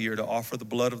one time a year to offer the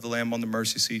blood of the lamb on the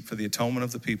mercy seat for the atonement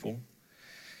of the people,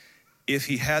 if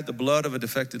he had the blood of a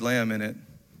defected lamb in it,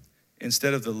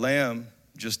 instead of the lamb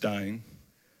just dying,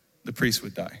 the priest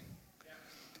would die.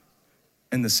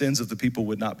 And the sins of the people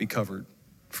would not be covered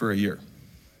for a year.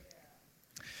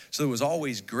 So there was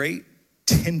always great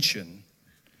tension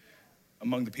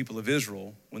among the people of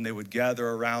Israel when they would gather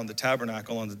around the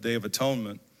tabernacle on the Day of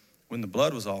Atonement when the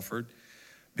blood was offered,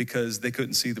 because they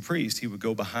couldn't see the priest. He would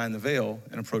go behind the veil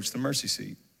and approach the mercy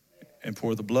seat and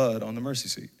pour the blood on the mercy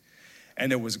seat.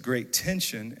 And there was great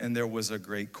tension and there was a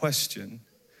great question.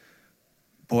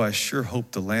 Boy, I sure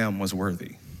hope the lamb was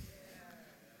worthy.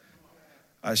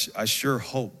 I sure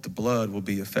hope the blood will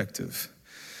be effective,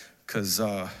 because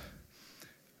I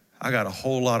got a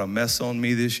whole lot of mess on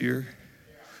me this year.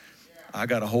 I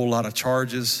got a whole lot of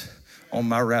charges on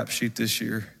my rap sheet this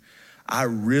year. I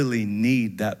really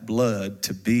need that blood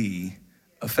to be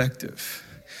effective.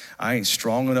 I ain't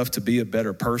strong enough to be a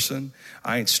better person.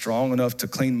 I ain't strong enough to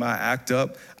clean my act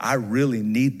up. I really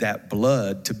need that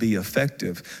blood to be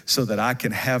effective so that I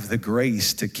can have the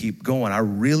grace to keep going. I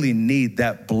really need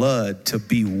that blood to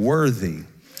be worthy.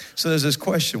 So there's this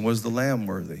question, was the lamb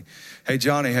worthy? Hey,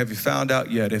 Johnny, have you found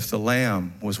out yet if the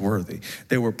lamb was worthy?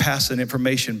 They were passing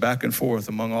information back and forth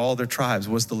among all their tribes.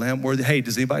 Was the lamb worthy? Hey,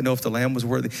 does anybody know if the lamb was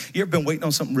worthy? You ever been waiting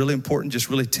on something really important, just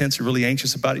really tense or really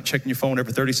anxious about it, checking your phone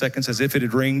every 30 seconds as if it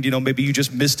had ringed? You know, maybe you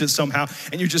just missed it somehow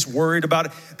and you're just worried about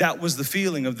it. That was the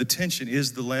feeling of the tension.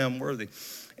 Is the lamb worthy?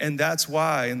 And that's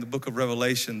why in the book of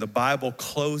Revelation, the Bible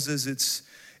closes its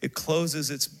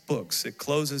books, it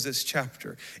closes its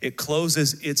chapter, it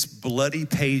closes its bloody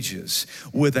pages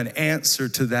with an answer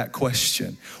to that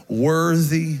question.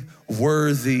 Worthy,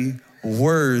 worthy,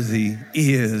 worthy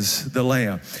is the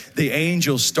Lamb. The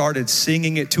angels started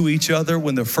singing it to each other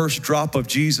when the first drop of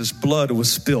Jesus' blood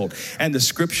was spilled. And the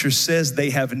scripture says they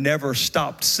have never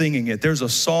stopped singing it. There's a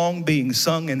song being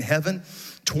sung in heaven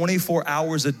 24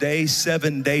 hours a day,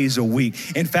 7 days a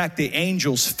week. In fact, the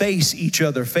angels face each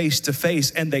other face to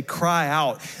face and they cry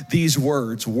out these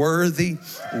words: worthy,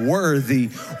 worthy,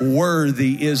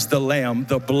 worthy is the Lamb.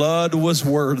 The blood was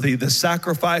worthy. The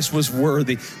sacrifice was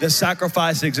worthy. The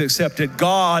sacrifice is accepted.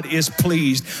 God is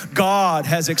pleased. God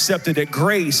has accepted it.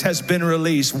 Grace has been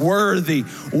released. Worthy,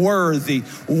 worthy,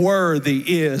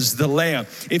 worthy is the Lamb.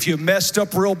 If you messed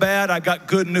up real bad, I got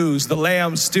good news. The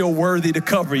Lamb's still worthy to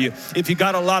cover you. If you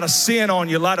got a lot of sin on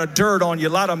you, a lot of dirt on you, a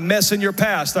lot of mess in your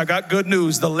past, I got good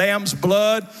news. The Lamb's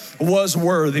blood was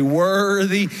worthy.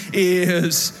 Worthy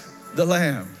is the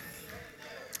Lamb.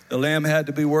 The Lamb had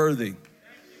to be worthy.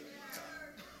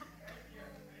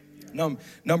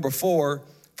 Number 4,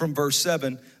 from verse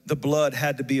 7, the blood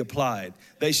had to be applied.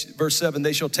 Verse 7,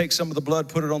 they shall take some of the blood,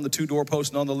 put it on the 2 doorposts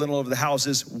and on the lintel of the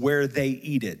houses where they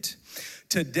eat it.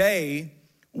 Today,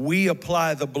 we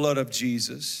apply the blood of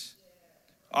Jesus,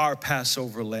 our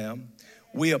Passover lamb.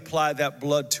 We apply that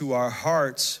blood to our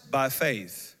hearts by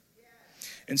faith.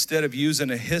 Instead of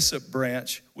using a hyssop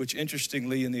branch, which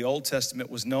interestingly in the Old Testament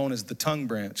was known as the tongue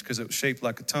branch because it was shaped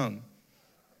like a tongue.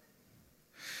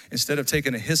 Instead of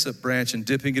taking a hyssop branch and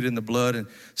dipping it in the blood and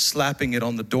slapping it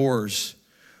on the doors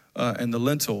and the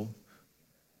lintel,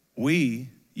 we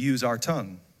use our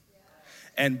tongue.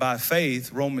 And by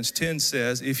faith, Romans 10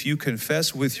 says, if you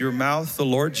confess with your mouth the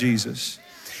Lord Jesus,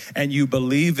 and you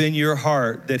believe in your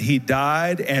heart that he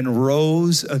died and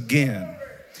rose again,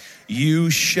 you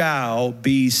shall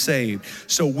be saved.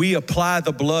 So we apply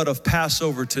the blood of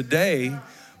Passover today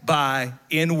by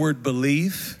inward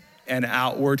belief and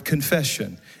outward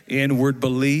confession. Inward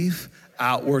belief,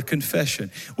 outward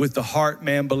confession. With the heart,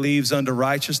 man believes unto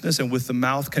righteousness, and with the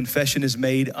mouth, confession is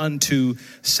made unto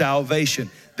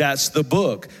salvation. That's the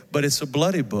book, but it's a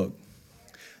bloody book.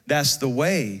 That's the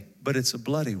way, but it's a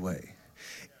bloody way.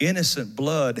 Innocent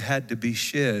blood had to be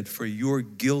shed for your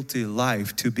guilty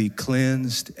life to be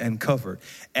cleansed and covered.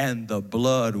 And the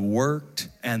blood worked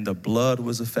and the blood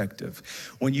was effective.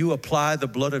 When you apply the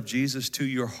blood of Jesus to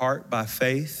your heart by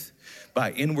faith,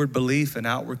 by inward belief and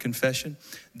outward confession,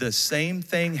 the same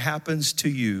thing happens to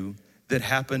you that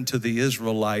happened to the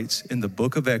Israelites in the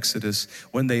book of Exodus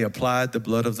when they applied the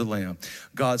blood of the Lamb.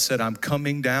 God said, I'm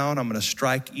coming down. I'm going to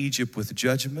strike Egypt with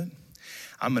judgment.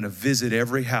 I'm going to visit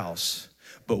every house.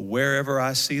 But wherever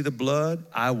I see the blood,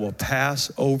 I will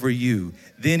pass over you.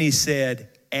 Then he said,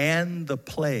 and the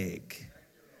plague.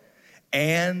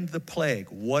 And the plague,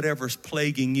 whatever's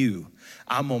plaguing you,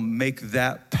 I'm going to make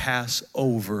that pass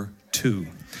over too.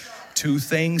 Two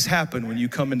things happen when you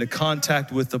come into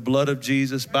contact with the blood of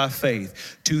Jesus by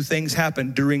faith. Two things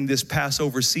happen during this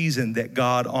Passover season that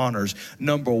God honors.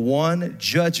 Number one,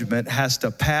 judgment has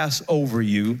to pass over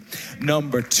you.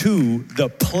 Number two, the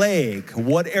plague,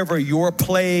 whatever your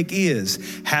plague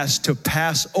is, has to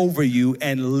pass over you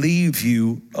and leave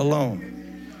you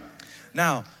alone.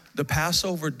 Now, the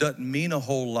Passover doesn't mean a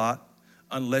whole lot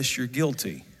unless you're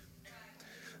guilty.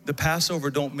 The Passover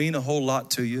don't mean a whole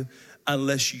lot to you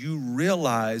unless you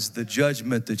realize the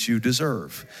judgment that you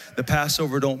deserve. The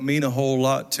Passover don't mean a whole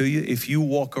lot to you if you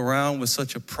walk around with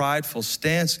such a prideful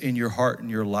stance in your heart and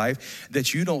your life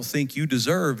that you don't think you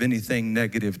deserve anything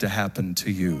negative to happen to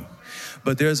you.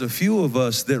 But there's a few of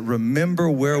us that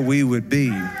remember where we would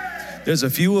be. There's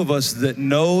a few of us that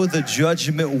know the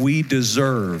judgment we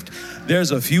deserved.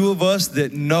 There's a few of us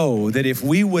that know that if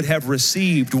we would have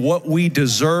received what we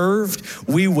deserved,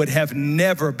 we would have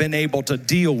never been able to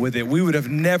deal with it. We would have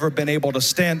never been able to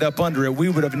stand up under it. We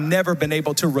would have never been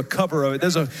able to recover of it.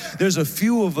 There's a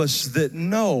few of us that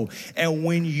know. And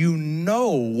when you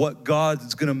know what God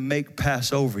is going to make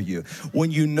pass over you, when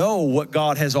you know what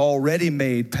God has already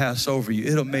made pass over you,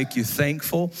 it'll make you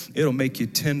thankful. It'll make you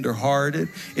tenderhearted.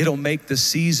 It'll make the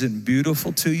season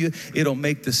beautiful to you. It'll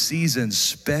make the season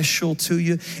special to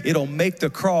you. It'll make the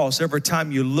cross, every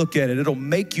time you look at it, it'll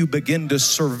make you begin to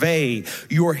survey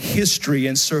your history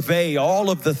and survey all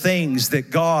of the things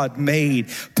that God made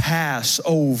pass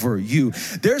over you.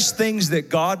 There's things that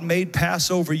God made pass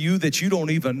over you that you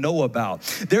don't even know about.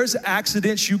 There's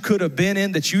accidents you could have been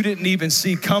in that you didn't even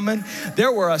see coming.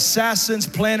 There were assassins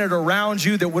planted around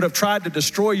you that would have tried to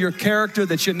destroy your character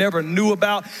that you never knew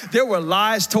about. There were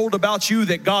lies told about you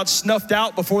that God snuffed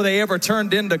out before they ever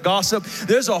turned into gossip.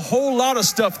 There's a whole lot of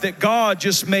stuff that God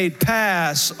just made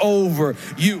pass over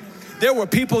you. There were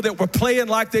people that were playing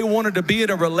like they wanted to be in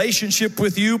a relationship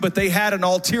with you, but they had an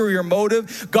ulterior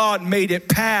motive. God made it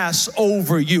pass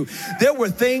over you. There were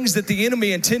things that the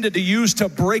enemy intended to use to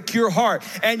break your heart,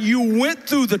 and you went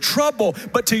through the trouble,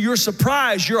 but to your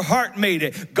surprise, your heart made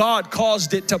it. God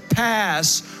caused it to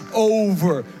pass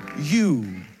over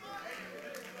you.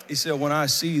 He said, when I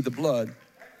see the blood,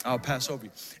 I'll pass over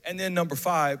you. And then number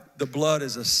 5, the blood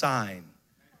is a sign.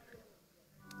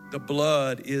 The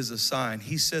blood is a sign.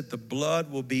 He said the blood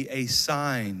will be a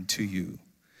sign to you.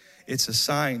 It's a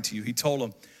sign to you. He told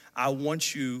them, I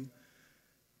want you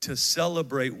to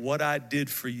celebrate what I did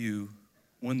for you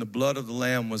when the blood of the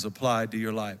Lamb was applied to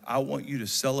your life. I want you to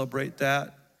celebrate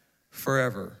that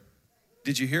forever.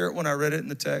 Did you hear it when I read it in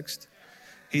the text?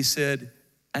 He said,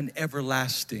 an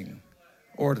everlasting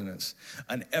ordinance,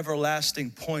 an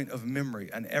everlasting point of memory,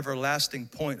 an everlasting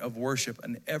point of worship,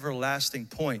 an everlasting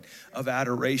point of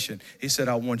adoration. He said,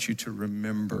 I want you to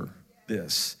remember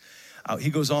this. He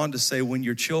goes on to say, when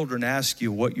your children ask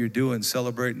you what you're doing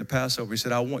celebrating the Passover, he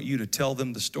said, I want you to tell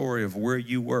them the story of where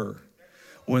you were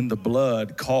when the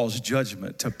blood caused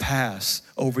judgment to pass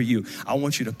over you. I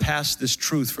want you to pass this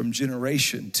truth from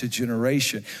generation to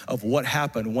generation of what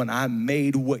happened when I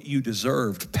made what you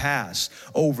deserved pass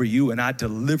over you and I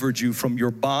delivered you from your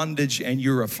bondage and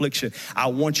your affliction. I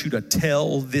want you to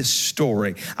tell this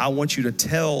story. I want you to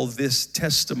tell this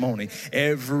testimony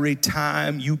every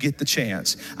time you get the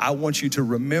chance. I want you to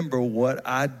remember what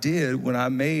I did when I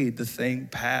made the thing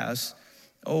pass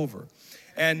over.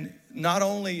 And not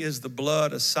only is the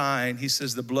blood a sign, he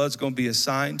says the blood's going to be a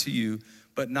sign to you,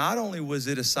 but not only was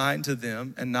it a sign to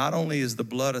them, and not only is the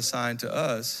blood a sign to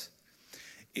us,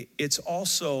 it's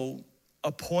also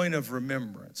a point of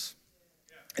remembrance.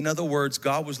 In other words,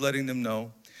 God was letting them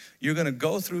know, you're going to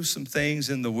go through some things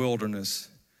in the wilderness,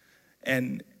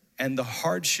 and the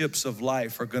hardships of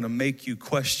life are going to make you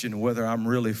question whether I'm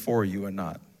really for you or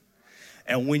not.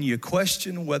 And when you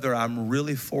question whether I'm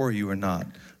really for you or not,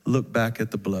 look back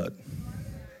at the blood.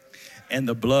 And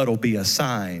the blood will be a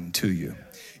sign to you.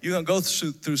 You're going to go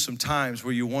through some times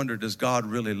where you wonder, does God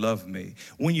really love me?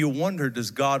 When you wonder,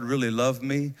 does God really love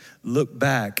me? Look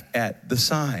back at the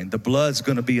sign. The blood's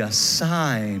going to be a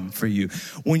sign for you.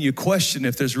 When you question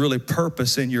if there's really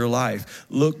purpose in your life,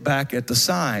 look back at the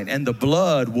sign. And the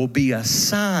blood will be a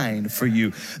sign for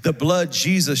you. The blood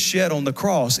Jesus shed on the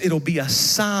cross, it'll be a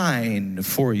sign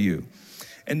for you.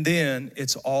 And then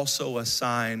it's also a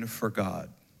sign for God.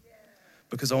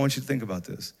 Because I want you to think about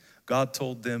this. God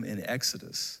told them in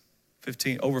Exodus,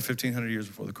 over 1,500 years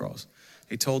before the cross.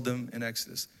 He told them in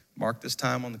Exodus, mark this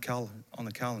time on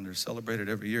the calendar, celebrate it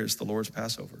every year. It's the Lord's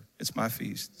Passover. It's my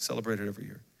feast, celebrate it every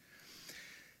year.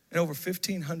 And over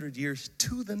 1,500 years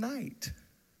to the night,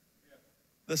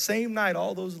 the same night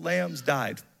all those lambs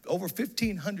died, over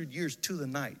 1,500 years to the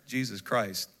night, Jesus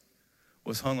Christ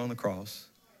was hung on the cross.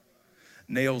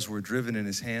 Nails were driven in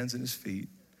his hands and his feet.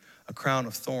 A crown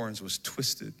of thorns was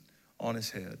twisted on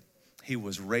his head. He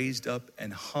was raised up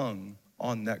and hung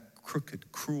on that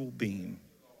crooked, cruel beam.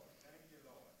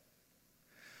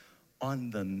 On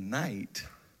the night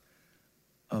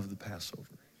of the Passover.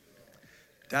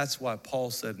 That's why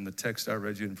Paul said in the text I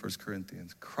read you in 1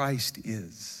 Corinthians, Christ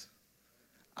is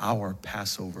our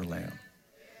Passover lamb.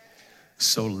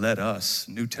 So let us,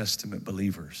 New Testament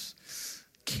believers,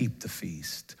 keep the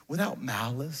feast without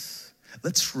malice.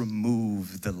 Let's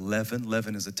remove the leaven.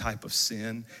 Leaven is a type of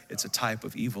sin. It's a type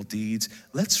of evil deeds.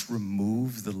 Let's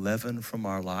remove the leaven from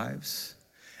our lives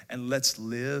and let's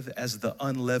live as the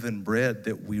unleavened bread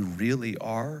that we really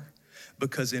are.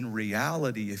 Because in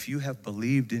reality, if you have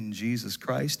believed in Jesus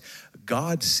Christ,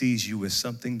 God sees you as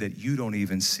something that you don't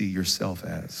even see yourself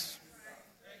as.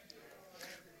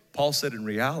 Paul said in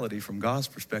reality, from God's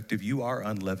perspective, you are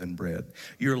unleavened bread.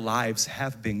 Your lives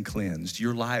have been cleansed.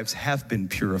 Your lives have been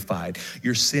purified.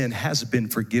 Your sin has been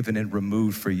forgiven and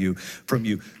removed from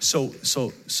you. So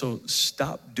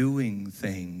stop doing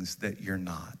things that you're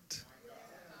not.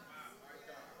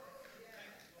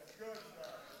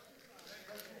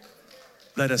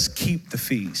 Let us keep the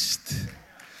feast.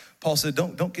 Paul said,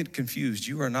 don't get confused.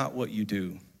 You are not what you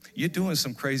do. You're doing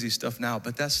some crazy stuff now,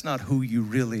 but that's not who you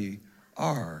really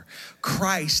are.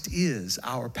 Christ is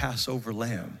our Passover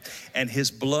lamb, and his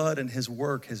blood and his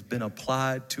work has been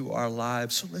applied to our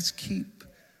lives. So let's keep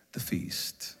the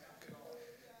feast. Okay.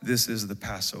 This is the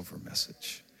Passover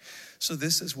message. So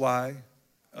this is why,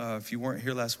 if you weren't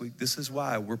here last week, this is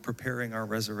why we're preparing our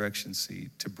resurrection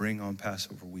seed to bring on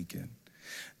Passover weekend.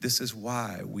 This is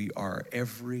why we are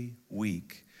every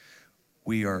week,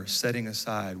 we are setting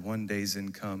aside one day's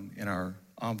income in our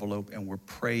envelope and we're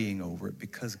praying over it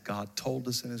because God told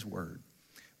us in his word,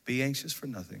 be anxious for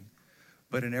nothing,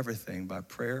 but in everything by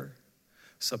prayer,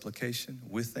 supplication,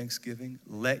 with thanksgiving,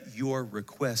 let your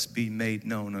requests be made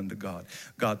known unto God.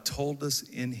 God told us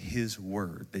in his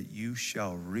word that you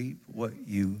shall reap what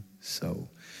you sow.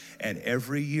 And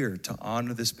every year to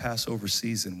honor this Passover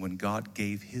season when God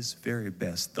gave his very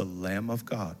best, the Lamb of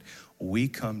God, we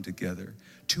come together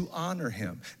to honor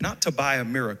him, not to buy a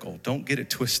miracle. Don't get it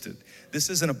twisted. This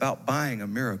isn't about buying a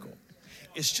miracle.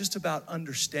 It's just about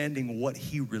understanding what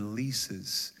he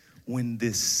releases when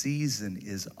this season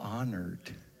is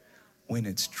honored, when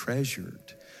it's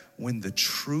treasured, when the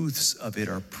truths of it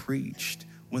are preached,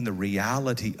 when the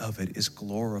reality of it is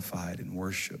glorified and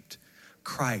worshiped.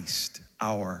 Christ,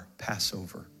 our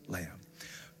Passover lamb.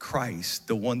 Christ,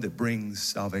 the one that brings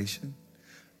salvation,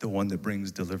 the one that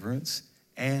brings deliverance,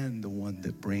 and the one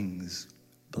that brings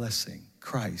blessing.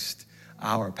 Christ,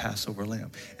 our Passover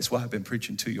lamb. It's why I've been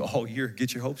preaching to you all year.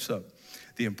 Get your hopes up.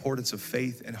 The importance of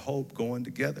faith and hope going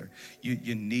together.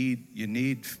 You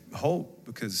need hope,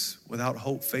 because without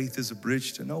hope, faith is a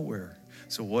bridge to nowhere.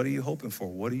 So what are you hoping for?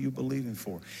 What are you believing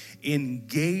for?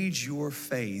 Engage your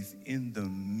faith in the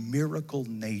miracle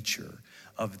nature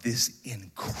of this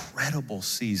incredible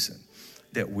season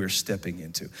that we're stepping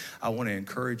into. I want to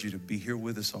encourage you to be here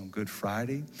with us on Good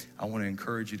Friday. I want to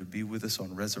encourage you to be with us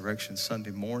on Resurrection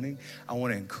Sunday morning. I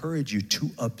want to encourage you to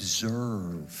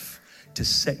observe, to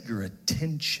set your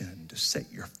attention, to set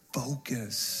your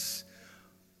focus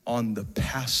on the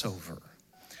Passover,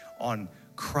 on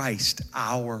Christ,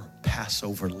 our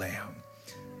Passover lamb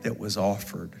that was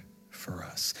offered for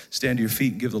us. Stand to your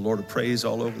feet and give the Lord a praise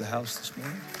all over the house this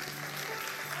morning.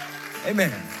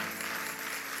 Amen.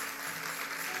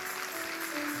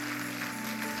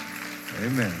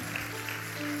 Amen.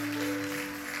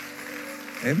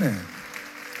 Amen.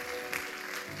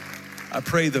 I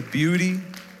pray the beauty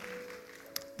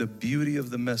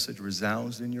of the message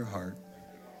resounds in your heart.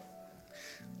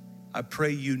 I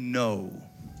pray you know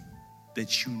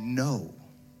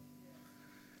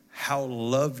how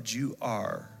loved you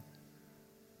are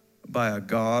by a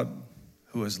God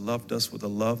who has loved us with a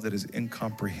love that is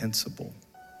incomprehensible.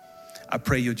 I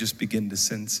pray you'll just begin to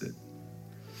sense it.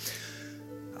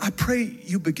 I pray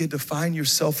you begin to find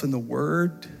yourself in the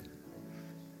Word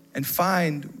and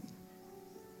find,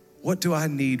 what do I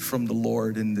need from the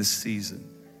Lord in this season?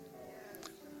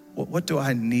 What do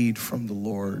I need from the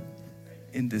Lord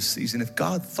in this season? If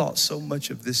God thought so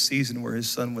much of this season where his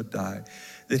son would die,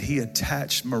 that he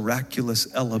attached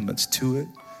miraculous elements to it,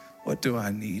 What do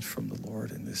I need from the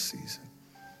Lord in this season?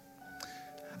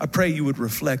 I pray you would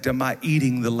reflect, am I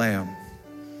eating the lamb?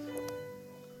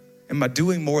 Am I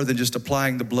doing more than just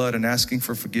applying the blood and asking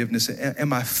for forgiveness?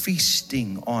 Am I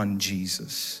feasting on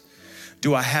Jesus?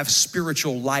 Do I have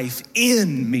spiritual life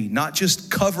in me, not just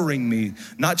covering me,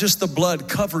 not just the blood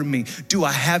covering me? Do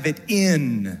I have it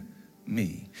in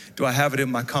me? Do I have it in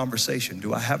my conversation?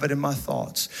 Do I have it in my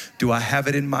thoughts? Do I have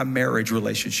it in my marriage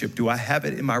relationship? Do I have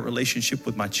it in my relationship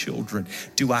with my children?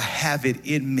 Do I have it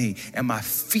in me? Am I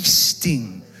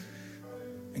feasting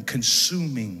and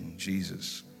consuming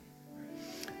Jesus?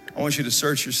 I want you to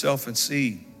search yourself and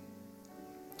see,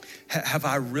 have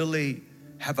I really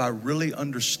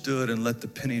understood and let the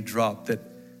penny drop that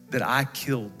I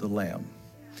killed the lamb?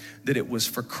 That it was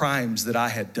for crimes that I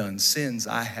had done, sins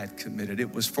I had committed.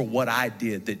 It was for what I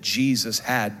did that Jesus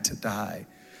had to die.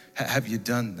 Have you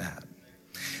done that?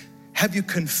 Have you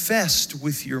confessed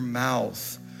with your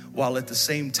mouth while at the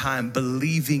same time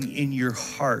believing in your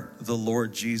heart the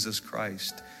Lord Jesus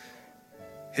Christ,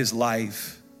 his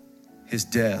life, his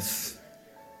death,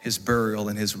 his burial,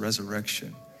 and his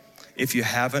resurrection? If you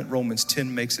haven't, Romans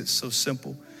 10 makes it so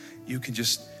simple. You can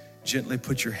just gently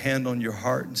put your hand on your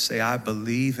heart and say, I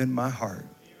believe in my heart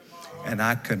and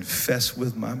I confess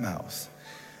with my mouth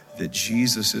that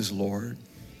Jesus is Lord,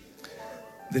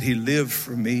 that he lived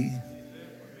for me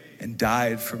and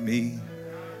died for me,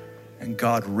 and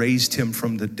God raised him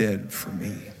from the dead for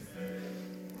me.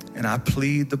 And I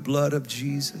plead the blood of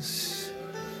Jesus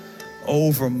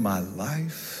over my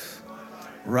life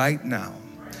right now.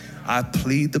 I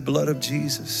plead the blood of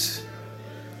Jesus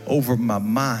over my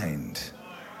mind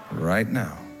right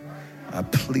now. I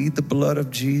plead the blood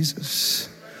of Jesus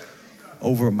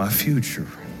over my future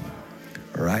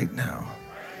right now.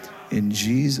 In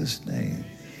Jesus' name.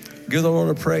 Give the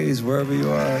Lord a praise wherever you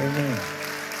are. Amen.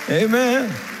 Amen.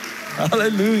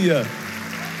 Hallelujah.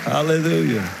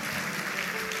 Hallelujah.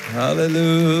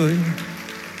 Hallelujah.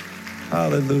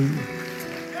 Hallelujah.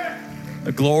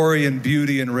 The glory and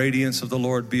beauty and radiance of the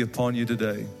Lord be upon you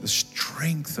today. The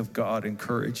strength of God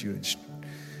encourage you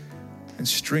and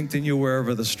strengthen you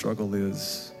wherever the struggle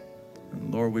is.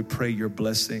 And Lord, we pray your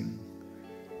blessing.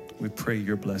 We pray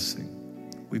your blessing.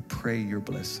 We pray your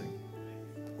blessing.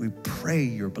 We pray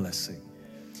your blessing.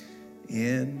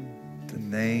 In the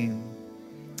name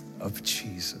of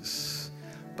Jesus.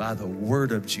 By the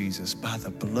word of Jesus, by the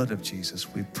blood of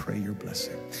Jesus, we pray your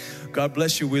blessing. God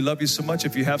bless you. We love you so much.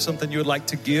 If you have something you would like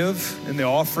to give in the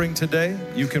offering today,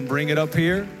 you can bring it up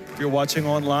here. If you're watching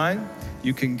online,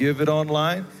 you can give it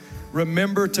online.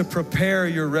 Remember to prepare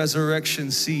your resurrection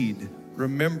seed.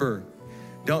 Remember,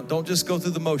 don't just go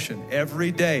through the motion.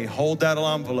 Every day, hold that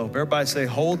envelope. Everybody say,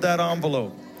 hold that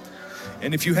envelope.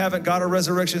 And if you haven't got a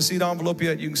resurrection seed envelope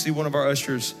yet, you can see one of our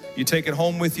ushers. You take it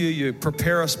home with you. You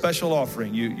prepare a special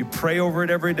offering. You pray over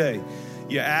it every day.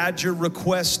 You add your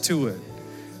request to it.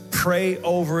 Pray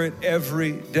over it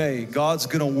every day. God's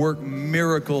going to work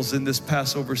miracles in this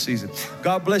Passover season.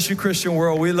 God bless you, Christian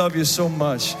world. We love you so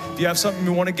much. If you have something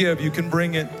you want to give, you can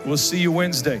bring it. We'll see you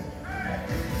Wednesday.